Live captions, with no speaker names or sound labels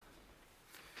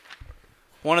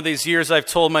One of these years I've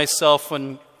told myself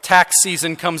when tax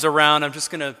season comes around, I'm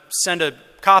just going to send a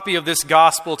copy of this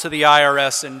gospel to the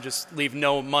IRS and just leave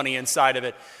no money inside of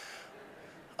it.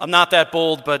 I'm not that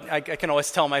bold, but I can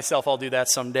always tell myself I'll do that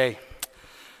someday.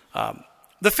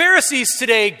 The Pharisees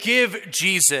today give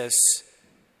Jesus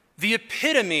the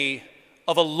epitome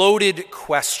of a loaded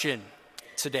question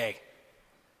today.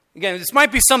 Again, this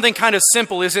might be something kind of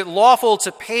simple. Is it lawful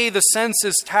to pay the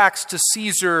census tax to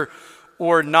Caesar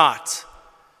or not?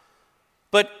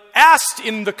 But asked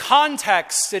in the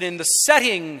context and in the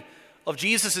setting of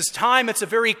Jesus' time, it's a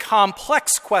very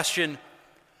complex question,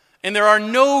 and there are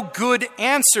no good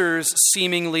answers,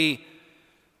 seemingly,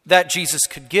 that Jesus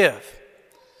could give.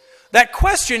 That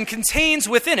question contains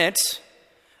within it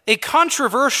a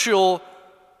controversial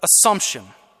assumption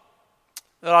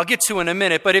that I'll get to in a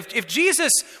minute. But if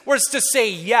Jesus was to say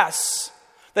yes,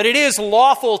 that it is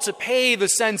lawful to pay the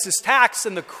census tax,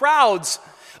 and the crowds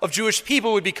of Jewish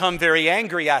people would become very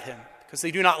angry at him because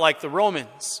they do not like the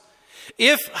Romans.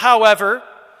 If, however,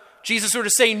 Jesus were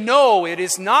to say, no, it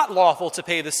is not lawful to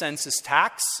pay the census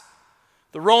tax,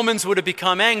 the Romans would have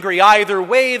become angry. Either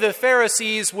way, the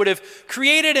Pharisees would have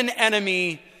created an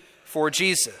enemy for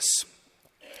Jesus.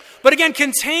 But again,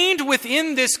 contained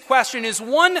within this question is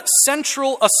one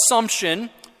central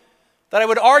assumption that I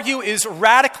would argue is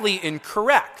radically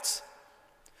incorrect.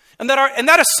 And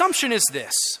that assumption is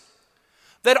this: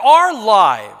 that our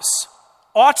lives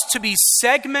ought to be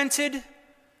segmented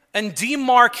and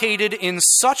demarcated in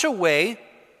such a way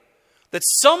that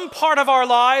some part of our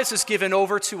lives is given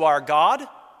over to our God,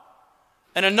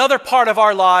 and another part of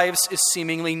our lives is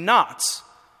seemingly not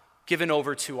given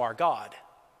over to our God.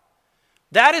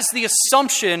 That is the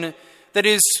assumption that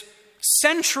is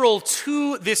central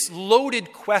to this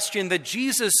loaded question that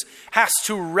Jesus has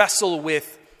to wrestle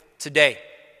with today.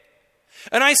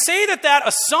 And I say that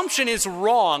assumption is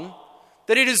wrong,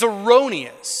 that it is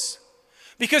erroneous.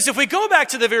 Because if we go back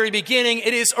to the very beginning,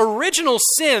 it is original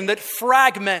sin that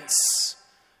fragments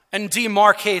and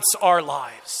demarcates our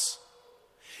lives.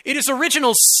 It is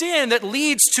original sin that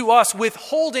leads to us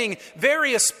withholding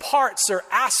various parts or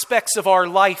aspects of our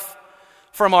life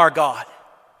from our God.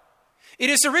 It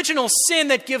is original sin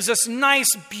that gives us nice,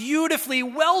 beautifully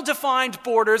well-defined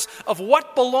borders of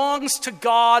what belongs to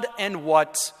God and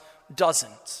what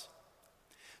doesn't.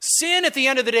 Sin, at the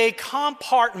end of the day,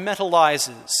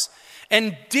 compartmentalizes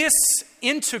and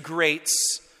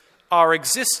disintegrates our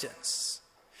existence.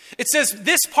 It says,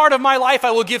 this part of my life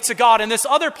I will give to God, and this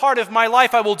other part of my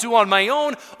life I will do on my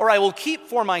own, or I will keep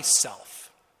for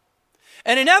myself.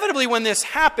 And inevitably, when this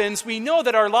happens, we know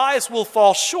that our lives will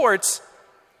fall short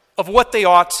of what they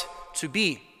ought to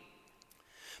be.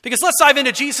 Because let's dive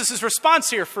into Jesus' response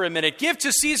here for a minute. Give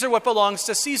to Caesar what belongs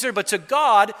to Caesar, but to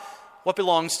God what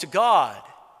belongs to God.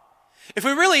 If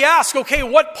we really ask, okay,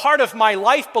 what part of my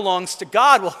life belongs to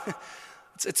God? Well,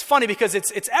 it's funny because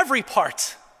it's every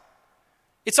part.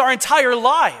 It's our entire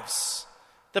lives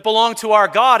that belong to our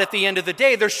God at the end of the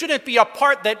day. There shouldn't be a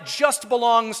part that just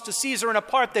belongs to Caesar and a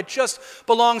part that just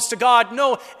belongs to God.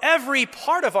 No, every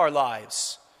part of our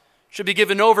lives should be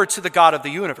given over to the God of the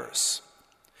universe.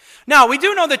 Now, we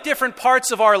do know that different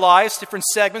parts of our lives, different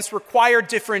segments, require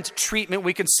different treatment,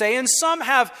 we can say, and some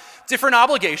have different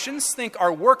obligations. Think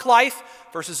our work life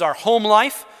versus our home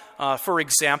life, for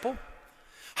example.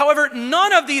 However,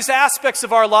 none of these aspects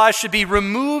of our lives should be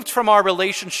removed from our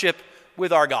relationship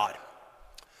with our God.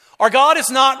 Our God is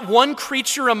not one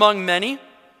creature among many,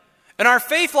 and our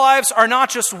faith lives are not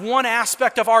just one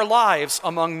aspect of our lives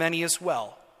among many as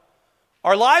well.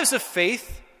 Our lives of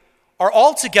faith are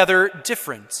altogether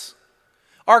different.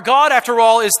 Our God, after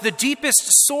all, is the deepest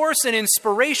source and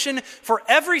inspiration for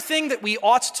everything that we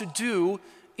ought to do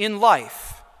in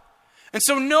life. And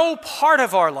so no part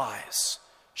of our lives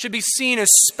should be seen as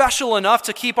special enough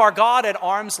to keep our God at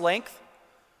arm's length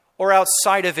or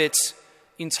outside of it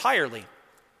entirely.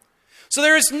 So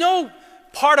there is no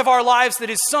part of our lives that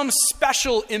is some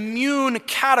special immune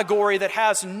category that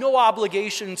has no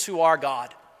obligation to our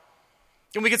God.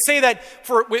 And we could say that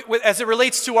as it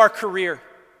relates to our career,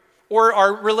 or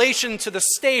our relation to the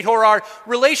state, or our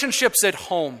relationships at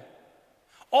home.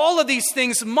 All of these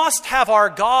things must have our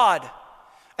God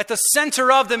at the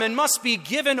center of them and must be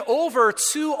given over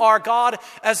to our God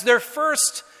as their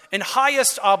first and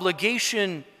highest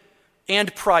obligation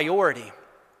and priority.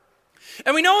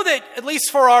 And we know that, at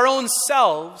least for our own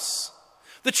selves,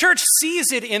 the church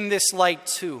sees it in this light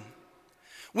too.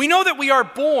 We know that we are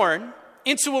born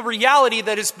into a reality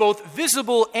that is both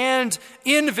visible and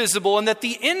invisible, and that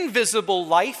the invisible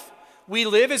life we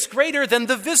live is greater than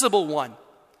the visible one.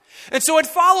 And so it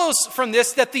follows from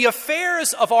this that the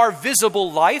affairs of our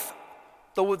visible life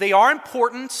though they are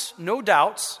important, no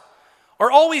doubt,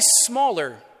 are always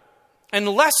smaller and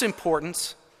less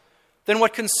important than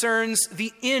what concerns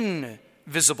the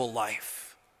invisible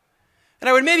life. And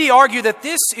I would maybe argue that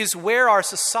this is where our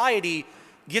society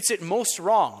gets it most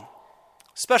wrong,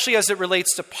 especially as it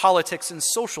relates to politics and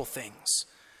social things.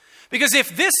 Because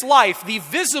if this life, the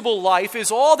visible life,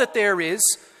 is all that there is,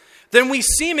 then we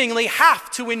seemingly have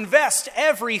to invest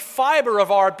every fiber of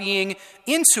our being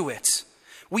into it.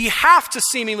 We have to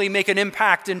seemingly make an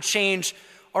impact and change,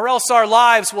 or else our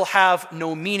lives will have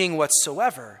no meaning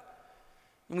whatsoever.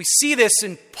 And we see this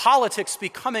in politics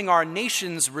becoming our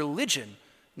nation's religion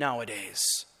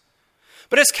nowadays.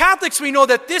 But as Catholics, we know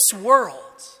that this world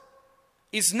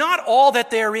is not all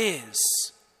that there is.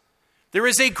 There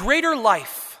is a greater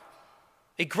life,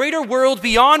 a greater world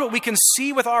beyond what we can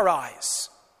see with our eyes.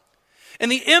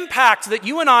 And the impact that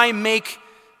you and I make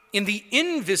in the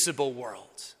invisible world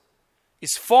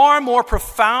is far more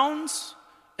profound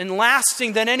and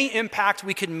lasting than any impact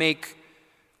we can make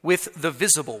with the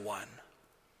visible one.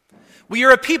 We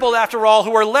are a people, after all,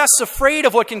 who are less afraid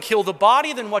of what can kill the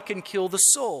body than what can kill the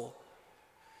soul.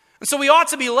 And so we ought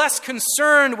to be less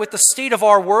concerned with the state of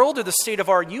our world or the state of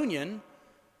our union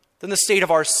than the state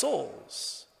of our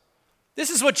souls. This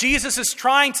is what Jesus is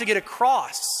trying to get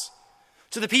across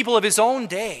to the people of his own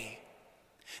day.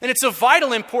 And it's of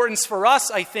vital importance for us,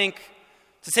 I think,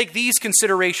 to take these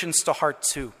considerations to heart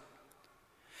too.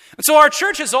 And so our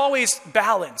church has always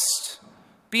balanced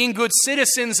being good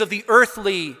citizens of the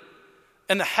earthly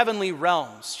and the heavenly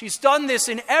realms. She's done this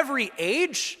in every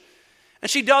age,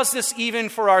 and she does this even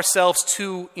for ourselves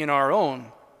too in our own.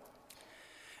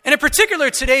 And in particular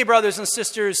today, brothers and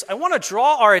sisters, I want to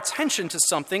draw our attention to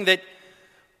something that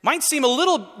might seem a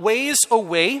little ways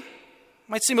away,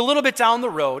 might seem a little bit down the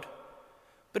road,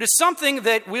 but is something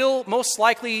that will most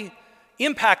likely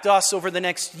impact us over the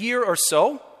next year or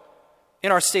so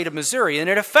in our state of Missouri. And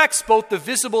it affects both the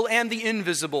visible and the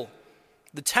invisible,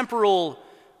 the temporal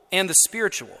and the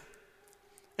spiritual.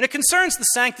 And it concerns the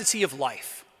sanctity of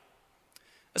life.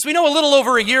 As we know, a little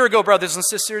over a year ago, brothers and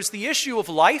sisters, the issue of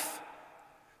life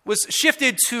was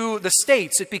shifted to the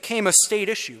states. It became a state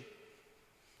issue.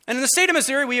 And in the state of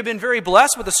Missouri, we have been very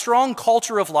blessed with a strong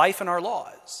culture of life in our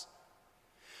laws.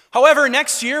 However,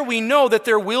 next year, we know that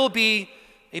there will be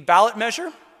a ballot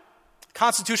measure,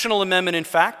 constitutional amendment, in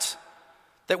fact,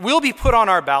 that will be put on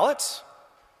our ballots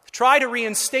to try to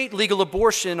reinstate legal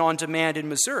abortion on demand in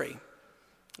Missouri.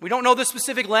 We don't know the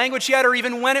specific language yet or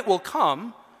even when it will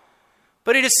come,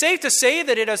 but it is safe to say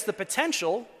that it has the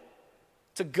potential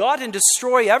to gut and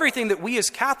destroy everything that we as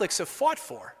Catholics have fought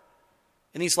for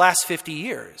in these last 50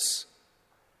 years.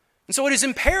 And so it is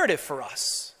imperative for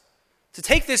us to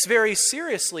take this very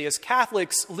seriously as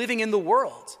Catholics living in the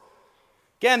world.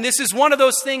 Again, this is one of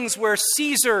those things where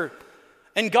Caesar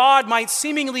and God might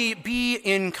seemingly be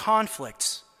in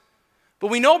conflict. But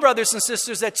we know, brothers and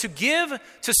sisters, that to give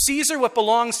to Caesar what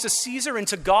belongs to Caesar and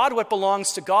to God what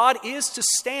belongs to God is to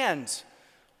stand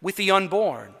with the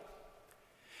unborn.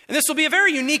 And this will be a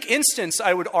very unique instance,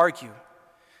 I would argue.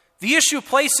 The issue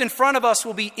placed in front of us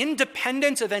will be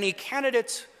independent of any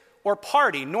candidate or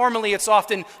party. Normally, it's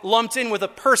often lumped in with a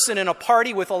person and a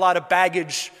party with a lot of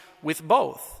baggage with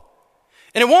both.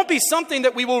 And it won't be something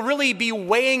that we will really be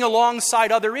weighing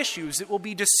alongside other issues. It will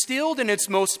be distilled in its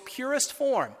most purest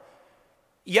form,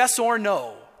 yes or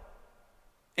no.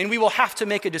 And we will have to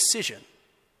make a decision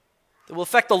that will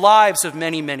affect the lives of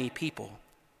many, many people.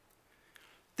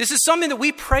 This is something that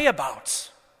we pray about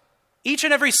each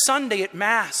and every Sunday at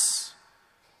Mass,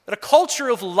 that a culture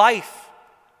of life,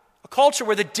 a culture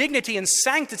where the dignity and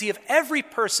sanctity of every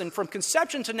person from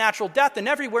conception to natural death and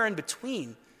everywhere in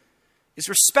between is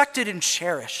respected and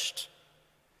cherished.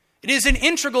 It is an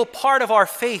integral part of our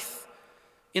faith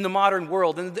in the modern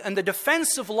world, and the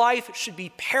defense of life should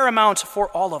be paramount for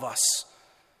all of us.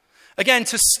 Again,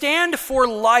 to stand for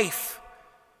life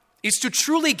is to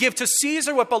truly give to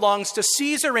Caesar what belongs to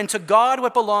Caesar and to God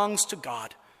what belongs to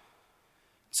God.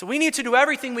 So we need to do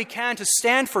everything we can to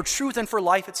stand for truth and for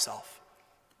life itself.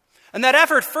 And that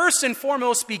effort, first and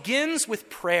foremost, begins with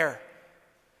prayer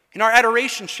in our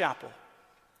adoration chapel,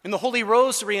 in the Holy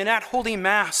Rosary, and at Holy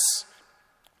Mass.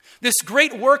 This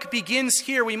great work begins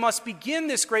here. We must begin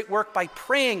this great work by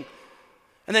praying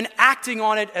and then acting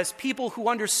on it as people who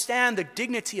understand the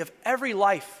dignity of every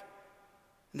life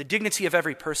and the dignity of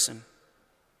every person.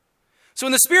 So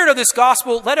in the spirit of this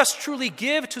gospel, let us truly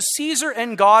give to Caesar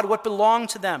and God what belong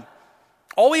to them,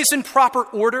 always in proper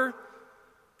order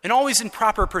and always in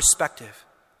proper perspective.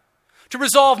 To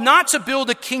resolve not to build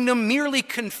a kingdom merely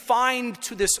confined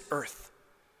to this earth,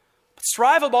 but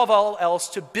strive above all else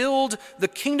to build the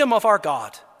kingdom of our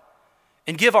God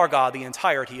and give our God the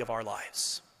entirety of our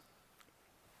lives.